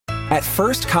At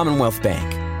First Commonwealth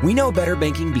Bank, we know better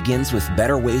banking begins with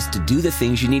better ways to do the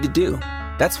things you need to do.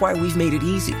 That's why we've made it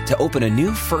easy to open a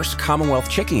new First Commonwealth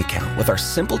checking account with our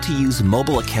simple-to-use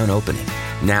mobile account opening.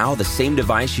 Now, the same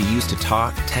device you use to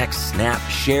talk, text, snap,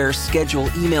 share, schedule,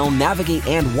 email, navigate,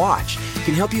 and watch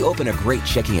can help you open a great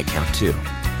checking account, too.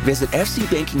 Visit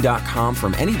fcbanking.com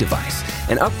from any device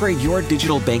and upgrade your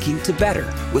digital banking to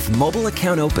better with mobile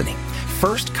account opening.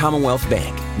 First Commonwealth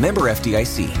Bank. Member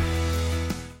FDIC.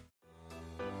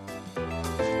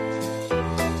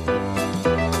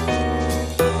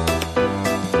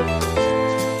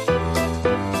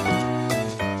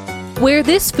 Where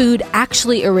this food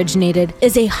actually originated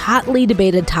is a hotly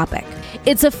debated topic.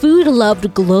 It's a food loved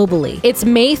globally. It's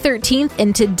May 13th,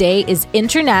 and today is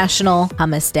International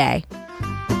Hummus Day.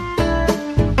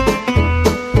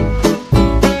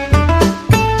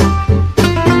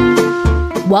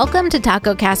 Welcome to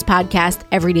TacoCast Podcast,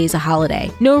 Every Day's a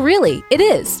Holiday. No, really, it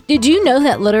is. Did you know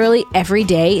that literally every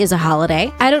day is a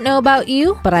holiday? I don't know about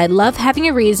you, but I love having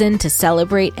a reason to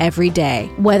celebrate every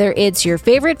day. Whether it's your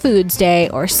favorite foods day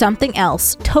or something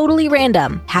else totally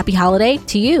random, happy holiday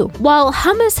to you. While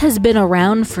hummus has been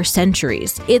around for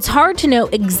centuries, it's hard to know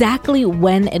exactly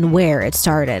when and where it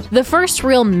started. The first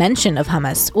real mention of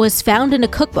hummus was found in a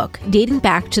cookbook dating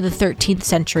back to the 13th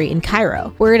century in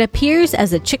Cairo, where it appears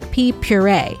as a chickpea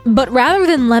puree. But rather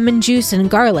than lemon juice and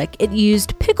garlic, it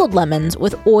used pickled lemons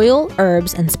with oil,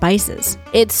 herbs, and spices.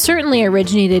 It certainly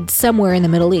originated somewhere in the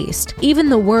Middle East. Even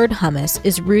the word hummus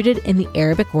is rooted in the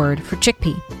Arabic word for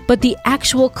chickpea. But the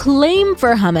actual claim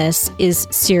for hummus is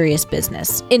serious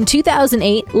business. In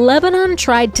 2008, Lebanon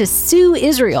tried to sue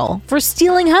Israel for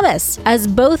stealing hummus, as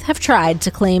both have tried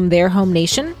to claim their home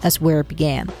nation as where it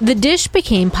began. The dish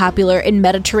became popular in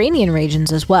Mediterranean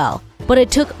regions as well, but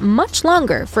it took much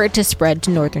longer for it to spread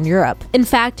to Northern Europe. In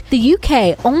fact, the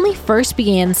UK only first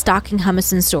began stocking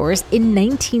hummus in stores in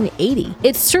 1980.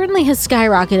 It certainly has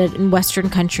skyrocketed in Western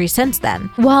countries since then.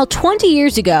 While 20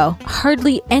 years ago,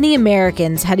 hardly any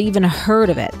Americans had even heard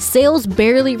of it. Sales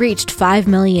barely reached 5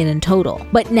 million in total.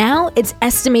 But now it's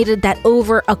estimated that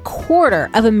over a quarter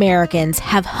of Americans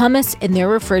have hummus in their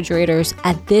refrigerators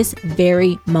at this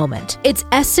very moment. It's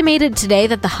estimated today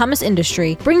that the hummus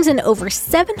industry brings in over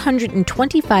 $725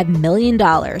 million,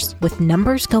 with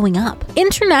numbers going up.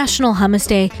 International Hummus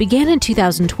Day began in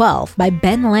 2012 by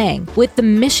Ben Lang with the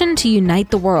mission to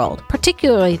unite the world,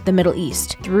 particularly the Middle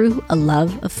East, through a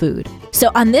love of food.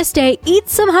 So on this day, eat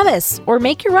some hummus or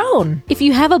make your own. If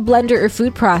you have a blender or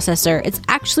food processor, it's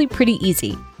actually pretty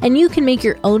easy, and you can make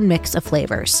your own mix of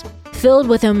flavors. Filled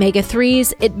with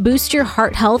omega-3s, it boosts your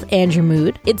heart health and your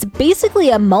mood. It's basically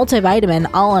a multivitamin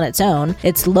all on its own.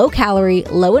 It's low-calorie,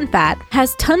 low in fat,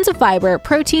 has tons of fiber,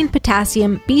 protein,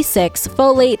 potassium, B6,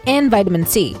 folate, and vitamin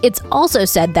C. It's also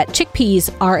said that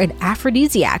chickpeas are an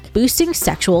aphrodisiac, boosting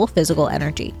sexual physical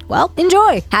energy. Well,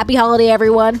 enjoy! Happy holiday,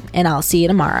 everyone, and I'll see you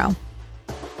tomorrow.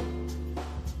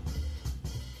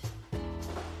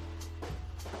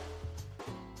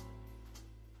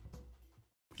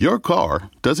 Your car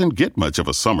doesn't get much of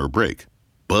a summer break.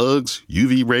 Bugs,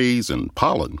 UV rays, and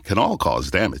pollen can all cause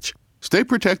damage. Stay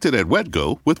protected at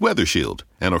WetGo with Weather Shield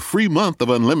and a free month of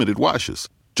unlimited washes.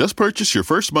 Just purchase your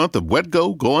first month of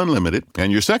WetGo Go Unlimited,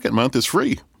 and your second month is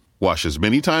free. Wash as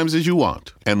many times as you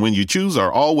want. And when you choose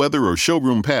our all-weather or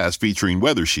showroom pass featuring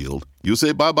Weather Shield, you'll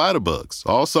say bye-bye to bugs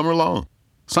all summer long.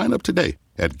 Sign up today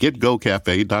at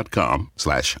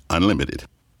getgocafe.com/unlimited.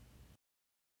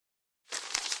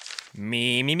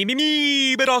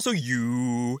 Me, but also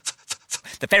you.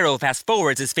 The Pharaoh fast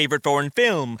forwards his favorite foreign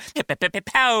film,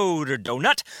 Powder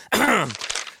Donut.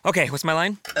 Okay, what's my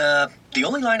line? The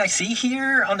only line I see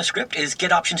here on the script is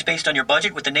get options based on your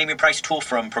budget with the Name Your Price tool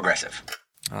from Progressive.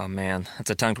 Oh man, that's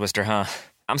a tongue twister, huh?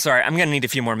 I'm sorry, I'm gonna need a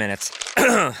few more minutes.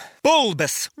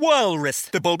 Bulbous Walrus,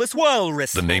 the Bulbous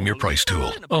Walrus. The Name Your Price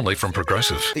tool, only from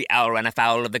Progressive. The owl ran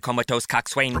afoul of the comatose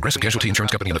coxswain. Progressive Casualty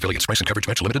Insurance Company and affiliates. Price and coverage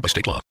match limited by state law.